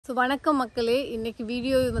So வணக்கம் மக்களே இன்னைக்கு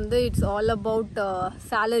வீடியோ வந்து இட்ஸ் ஆல் அபவுட்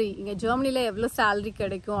salary இங்க ஜெர்மனில எவ்வளவு salary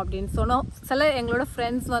கிடைக்கும் அப்படினு சொன்னோம் சில எங்களோட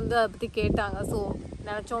फ्रेंड्स வந்து அத பத்தி கேட்டாங்க சோ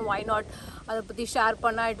நினைச்சோம் why not அத பத்தி ஷேர்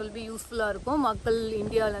பண்ணா it will be useful இருக்கும் மக்கள்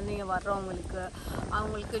இந்தியால இருந்து இங்க வர்றவங்களுக்கு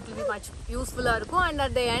அவங்களுக்கு it will be much useful இருக்கும் and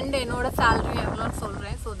at the end என்னோட salary எவ்வளவுன்னு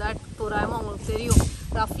சொல்றேன் so that தோராயமா உங்களுக்கு தெரியும்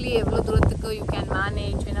roughly எவ்வளவு தூரத்துக்கு you can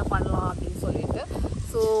manage என்ன பண்ணலாம் அப்படினு சொல்லிட்டு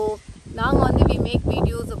so நாங்க வந்து we make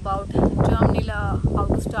videos about Germany how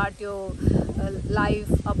to start your life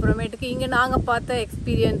அப்புறமேட்டுக்கு இங்க நாங்க பார்த்த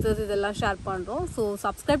experiences இதெல்லாம் ஷேர் பண்றோம் so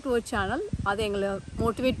subscribe to our channel அது எங்களை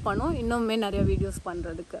மோட்டிவேட் பண்ணும் இன்னுமே நிறைய வீடியோஸ்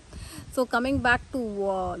பண்றதுக்கு so coming back to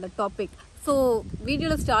the topic so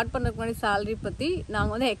வீடியோல ஸ்டார்ட் பண்றதுக்கு முன்னாடி salary பத்தி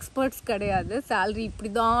நாங்க வந்து எக்ஸ்பர்ட்ஸ் கிடையாது salary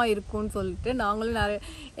இப்படி தான் இருக்கும்னு சொல்லிட்டு நாங்களும் நிறைய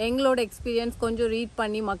எங்களோட எக்ஸ்பீரியன்ஸ் கொஞ்சம் ரீட்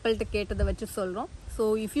பண்ணி மக்கள்கிட்ட கேட்டதை வச்சு சொல்றோம் so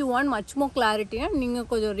if you want much more clarity நீங்க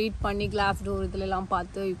கொஞ்சம் ரீட் பண்ணி Glassdoor இதெல்லாம்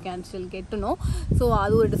பார்த்து you can still get to know so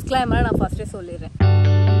அது ஒரு டிஸ்க்ளைமர் நான் ஃபர்ஸ்டே சொல்லிறேன்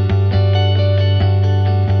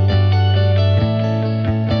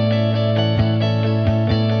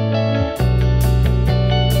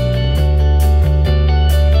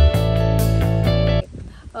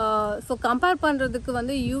so compare பண்றதுக்கு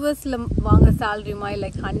வந்து யூஎஸ்ல வாங்குற salary மாதிரி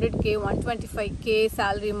like 100k 125k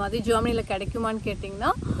salary மாதிரி ஜெர்மனில கிடைக்குமான்னு கேட்டிங்கனா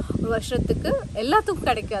ஒரு வருஷத்துக்கு எல்லாத்துக்கும்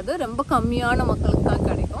கிடைக்காது ரொம்ப கம்மியான மக்களுக்கு தான்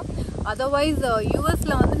கிடைக்கும் otherwise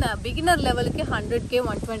யூஎஸ்ல வந்து பிகினர் லெவலுக்கு 100k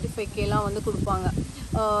 125k எல்லாம் வந்து கொடுப்பாங்க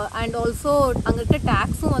and also அங்க இருக்க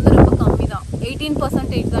டாக்ஸும் வந்து ரொம்ப கம்மி தான்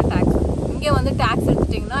 18% தான் டாக்ஸ் இங்க வந்து டாக்ஸ்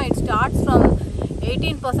எடுத்துட்டீங்கன்னா it starts from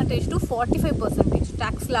 18% to 45%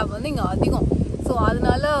 tax slab வந்து இங்க அதிகம் ஸோ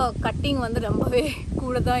அதனால கட்டிங் வந்து ரொம்பவே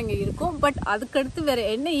கூட தான் இங்கே இருக்கும் பட் அதுக்கடுத்து வேறு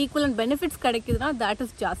என்ன ஈக்குவலன்ட் பெனிஃபிட்ஸ் கிடைக்குதுன்னா தேட்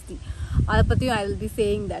இஸ் ஜாஸ்தி அதை பற்றியும் I will be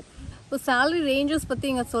saying that இப்போ சேலரி ரேஞ்சஸ் பற்றி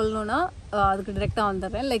இங்கே சொல்லணும்னா அதுக்கு டிரெக்டாக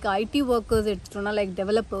வந்துடுறேன் லைக் ஐடி ஒர்க்கர்ஸ் எடுத்துட்டோம்னா லைக்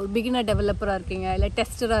டெவலப்பர் பிகினர் டெவலப்பராக இருக்கீங்க இல்லை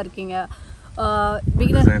டெஸ்டராக இருக்கீங்க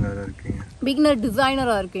பிகினர்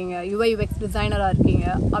டிசைனராக இருக்கீங்க UI/UX டிசைனராக இருக்கீங்க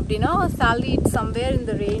அப்படின்னா salary it's somewhere in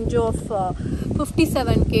the range of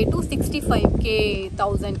 57k to 65k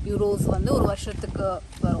 €1,000 வந்து ஒரு வருஷத்துக்கு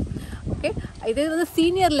வரும் ஓகே இதே வந்து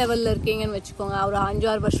சீனியர் லெவலில் இருக்கீங்கன்னு வச்சுக்கோங்க ஒரு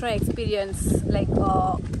 5-6 வருஷம் experience like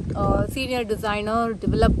senior designer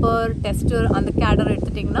developer tester அந்த கேடர்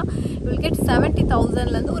எடுத்துட்டிங்கன்னா you will get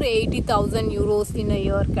 70,000லேருந்து ஒரு 80,000 euros in a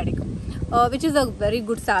year கிடைக்கும் which is a very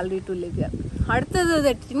good salary to live here அடுத்தது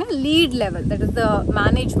எடுத்துட்டிங்கன்னா lead level that is the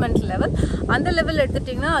management level அந்த லெவல்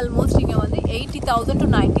எடுத்துட்டிங்கன்னா ஆல்மோஸ்ட் இங்கே வந்து 80,000 to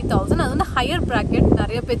 90,000 அது வந்து ஹையர் ப்ராக்கெட்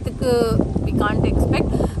நிறைய பேத்துக்கு we can't expect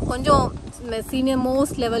கொஞ்சம் சீனியர்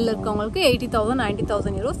மோஸ்ட் லெவலில் இருக்கவங்களுக்கு 80,000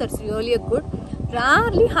 90,000 euros that's really a good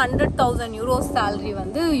rarely 100,000 euros salary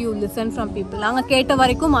வந்து you listen from people நாங்கள் கேட்ட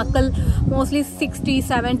வரைக்கும் மக்கள் மோஸ்ட்லி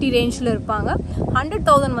 60-70 ரேஞ்சில் இருப்பாங்க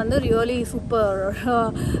 100,000 வந்து ரியலி சூப்பர்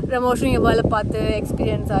ரொம்ப வருஷம் இங்கே வேலை பார்த்து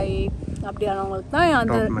எக்ஸ்பீரியன்ஸ் ஆகி அப்படியானவங்களுக்கு தான்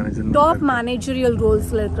அந்த டாப் மேனேஜரியல்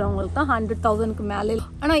ரோல்ஸில் இருக்கிறவங்களுக்கு தான் 100,000க்கு மேலே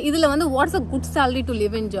ஆனால் இதில் வந்து what's a good salary to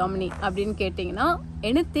live in Germany அப்படின்னு கேட்டிங்கன்னா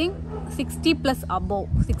anything 60+ above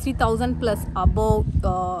 60,000+ above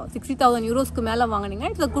 60,000 euros மேலே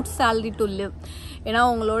வாங்கினீங்கன்னா it's a good salary to live ஏன்னா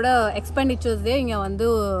உங்களோட எக்ஸ்பெண்டிச்சர்ஸே இங்கே வந்து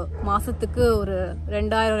மாதத்துக்கு ஒரு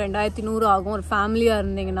 2,000-2,100 ஆகும் ஒரு ஃபேமிலியாக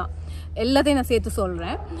இருந்தீங்கன்னா எல்லாத்தையும் நான் சேர்த்து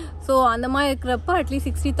சொல்கிறேன் ஸோ அந்த மாதிரி இருக்கிறப்ப அட்லீஸ்ட்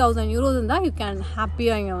 60,000 euros இருந்தால் யூ கேன்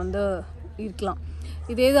ஹாப்பியாக இங்கே வந்து இருக்கலாம்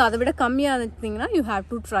இதே இது அதை விட கம்மியாக இருந்தீங்கன்னா you have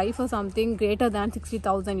to try for something greater than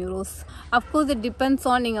 60,000 euros of course it depends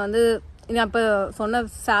on நீங்கள் வந்து நான் இப்போ சொன்ன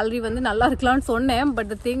salary வந்து நல்லா இருக்கலாம்னு சொன்னேன் பட்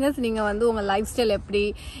த திங் இஸ் நீங்கள் வந்து உங்கள் லைஃப் ஸ்டைல் எப்படி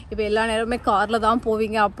இப்போ எல்லா நேரமே காரில் தான்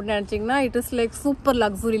போவீங்க அப்படின்னு நினச்சிங்கன்னா it is like super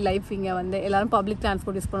luxury life இங்கே வந்து எல்லோரும் பப்ளிக்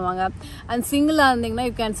டிரான்ஸ்போர்ட் யூஸ் பண்ணுவாங்க அண்ட் சிங்கிளாக இருந்தீங்கன்னா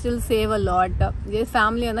you can still save a lot இதே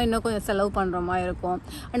ஃபேமிலி வந்தால் இன்னும் கொஞ்சம் செலவு பண்ணுற மாதிரி இருக்கும்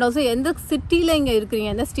அண்ட் ஆல்சோ எந்த சிட்டியில் இங்கே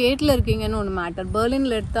இருக்கிறீங்க எந்த ஸ்டேட்டில் இருக்கீங்கன்னு ஒன்று மேட்டர்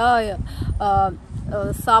பெர்லினில் எடுத்தால்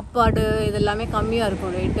சாப்பாடு இது எல்லாமே கம்மியாக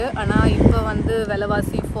இருக்கும் ரேட்டு ஆனால் இப்போ வந்து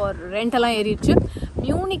விலைவாசி ஃபார் ரெண்டெல்லாம் ஏறிடுச்சு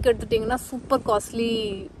மியூனிக் எடுத்துட்டிங்கன்னா சூப்பர் காஸ்ட்லி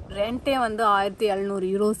ரெண்டே வந்து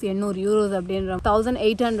 1,700 euros 800 euros அப்படின்ற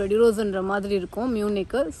 1,800 eurosன்ற மாதிரி இருக்கும்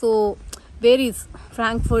மியூனிக்கு ஸோ வேரிஸ்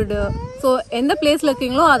ஃப்ராங்க்ஃபர்டு ஸோ எந்த பிளேஸில்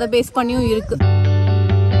இருக்கீங்களோ அதை பேஸ் பண்ணியும் இருக்குது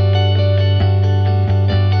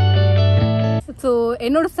ஸோ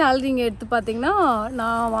என்னோட salary இங்கே எடுத்து பார்த்தீங்கன்னா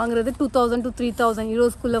நான் வாங்குறது 2,000 to 3,000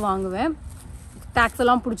 euros வாங்குவேன் டேக்ஸ்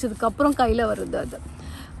எல்லாம் பிடிச்சதுக்கப்புறம் கையில் வருது அது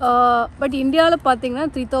பட் இந்தியாவில் பார்த்தீங்கன்னா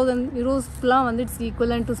 3,000 euros வந்து இட்ஸ்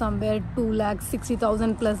ஈக்குவலன் டு சம்வேர்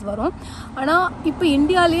 2,60,000+ வரும் ஆனால் இப்போ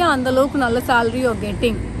இந்தியாவிலேயே அந்தளவுக்கு நல்ல salary you're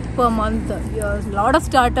getting per month lot of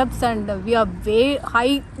startups and we are way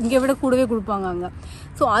high இங்கே விட கூடவே கொடுப்பாங்க அங்கே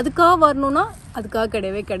ஸோ அதுக்காக வரணும்னா அதுக்காக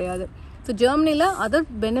கிடையவே கிடையாது ஸோ ஜெர்மனியில் other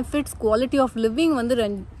benefits quality of living வந்து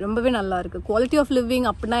ரொம்பவே நல்லா இருக்குது குவாலிட்டி ஆஃப் லிவிங்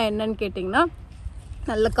அப்படின்னா என்னன்னு கேட்டிங்கன்னா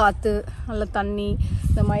நல்ல காற்று, நல்ல தண்ணி,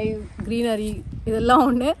 இந்த மாதிரி க்ரீனரி இதெல்லாம்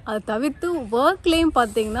ஒன்று. அதை தவிர்த்து ஒர்க்லேயும்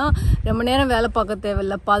பார்த்தீங்கன்னா ரொம்ப நேரம் வேலை பார்க்க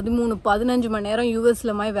தேவையில்லை. 13-15 மணி நேரம்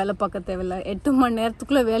யூஎஸில் மாதிரி வேலை பார்க்க தேவையில்லை. 8 மணி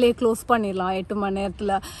நேரத்துக்குள்ளே வேலையை க்ளோஸ் பண்ணிடலாம். 8 மணி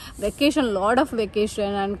நேரத்தில் vacation, lot of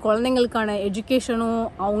vacation, and குழந்தைங்களுக்கான எஜுகேஷனும்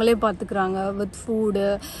அவங்களே பார்த்துக்கிறாங்க வித் ஃபுட்டு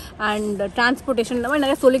அண்ட் டிரான்ஸ்போர்ட்டேஷன். இந்த மாதிரி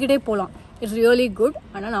நிறைய சொல்லிக்கிட்டே போகலாம். It's really good.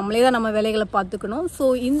 ஆனால் நம்மளே தான் நம்ம வேலைகளை பார்த்துக்கணும். ஸோ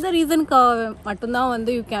இந்த ரீசனுக்காக மட்டும்தான்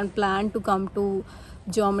வந்து you can plan to come to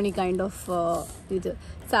Germany kind of இது.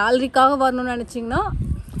 சேலரிக்காக வரணும்னு நினச்சிங்கன்னா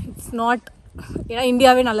இட்ஸ் நாட். ஏன்னா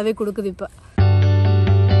இந்தியாவே நல்லாவே கொடுக்குது இப்போ.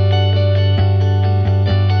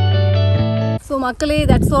 ஸோ மக்களே,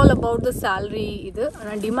 that's all about the salary இது.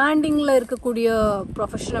 ஆனால் டிமாண்டிங்கில் இருக்கக்கூடிய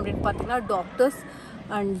ப்ரொஃபஷன் அப்படின்னு பார்த்தீங்கன்னா டாக்டர்ஸ்.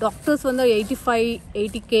 அண்ட் டாக்டர்ஸ் வந்து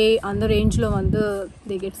 85-80K அந்த ரேஞ்சில் வந்து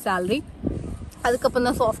தே கெட் சேலரி. அதுக்கப்புறம்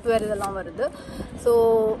தான் சாஃப்ட்வேர் இதெல்லாம் வருது. ஸோ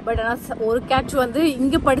பட் ஆனால் ஒரு கேட்ச் வந்து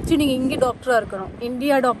இங்கே படித்து நீங்கள் இங்கே டாக்டராக இருக்கணும்.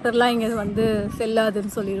 இந்தியா டாக்டர்லாம் இங்கே வந்து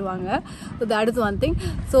செல்லாதுன்னு சொல்லிடுவாங்க. So that is one thing.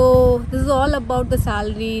 So this is all about the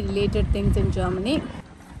salary related things in Germany.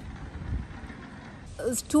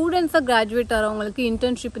 ஸ்டூடெண்ட்ஸாக graduate ஆகிறவங்களுக்கு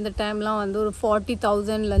internship இந்த டைம்லாம் வந்து ஒரு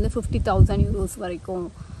 40,000 50,000 euros வரைக்கும்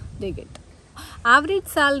தே கெட். ஆவரேஜ்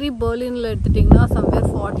சேலரி பெர்லினில் எடுத்துட்டிங்கன்னா somewhere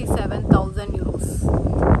 47,000 euros.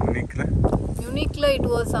 யூனிக்ல it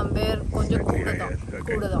was somewhere கொஞ்சம்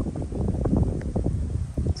கூட தான்.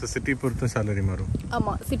 ஸோ சிட்டி பொறுத்தும் சேலரி மாறும்.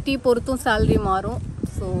 ஆமாம், சிட்டி பொறுத்தும் சேலரி மாறும்.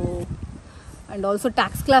 So and also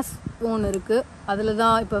tax class ஒன்று இருக்குது. அதில்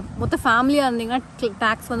தான் இப்போ மொத்த ஃபேமிலியாக இருந்தீங்கன்னா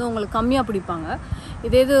டேக்ஸ் வந்து உங்களுக்கு கம்மியாக பிடிப்பாங்க.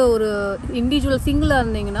 இதே இது ஒரு இண்டிவிஜுவல் சிங்கிளாக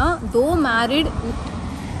இருந்தீங்கன்னா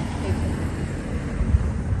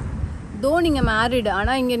நீங்கள் மேரிடு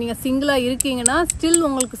ஆனால் இங்கே நீங்கள் சிங்கிளாக இருக்கீங்கன்னா ஸ்டில்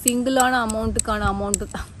உங்களுக்கு சிங்கிளான அமௌண்ட்டு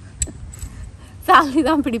தான் சேலரி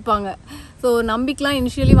தான் பிடிப்பாங்க. ஸோ நம்பிக்கைலாம்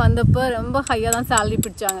இனிஷியலி வந்தப்போ ரொம்ப ஹையாக தான் சேலரி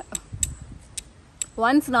பிடிச்சாங்க.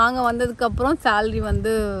 ஒன்ஸ் நாங்கள் வந்ததுக்கப்புறம் சேலரி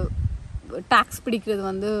வந்து டேக்ஸ் பிடிக்கிறது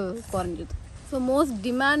வந்து குறைஞ்சிது. ஸோ மோஸ்ட்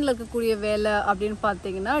டிமாண்டில் இருக்கக்கூடிய வேலை அப்படின்னு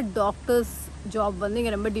பார்த்தீங்கன்னா டாக்டர்ஸ் ஜாப் வந்து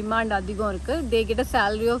இங்கே ரொம்ப டிமாண்ட் அதிகம் இருக்குது. They get a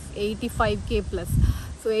salary of 85K plus.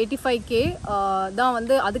 So 85K தான்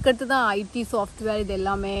வந்து அதுக்கடுத்து தான் ஐடி சாஃப்ட்வேர் இது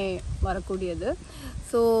எல்லாமே வரக்கூடியது.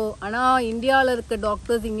 ஸோ ஆனால் இந்தியாவில் இருக்க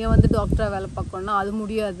டாக்டர்ஸ் இங்கே வந்து டாக்டராக வேலை பார்க்கணுன்னா அது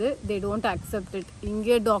முடியாது. They don't accept it.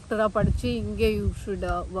 இங்கே டாக்டராக படித்து இங்கே யூ ஷுட்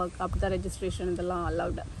ஒர்க், அப்படி தான் ரெஜிஸ்ட்ரேஷன் இதெல்லாம்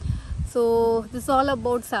allowed. So this all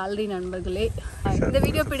about salary நண்பர்களே. இந்த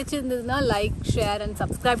வீடியோ பிடிச்சிருந்ததுன்னா like, share and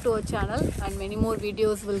subscribe to our channel. And many more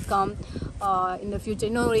videos will come in the future.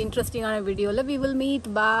 இன்னொரு இன்ட்ரெஸ்டிங்கான வீடியோவில் வி வில் மீட்.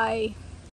 பாய்.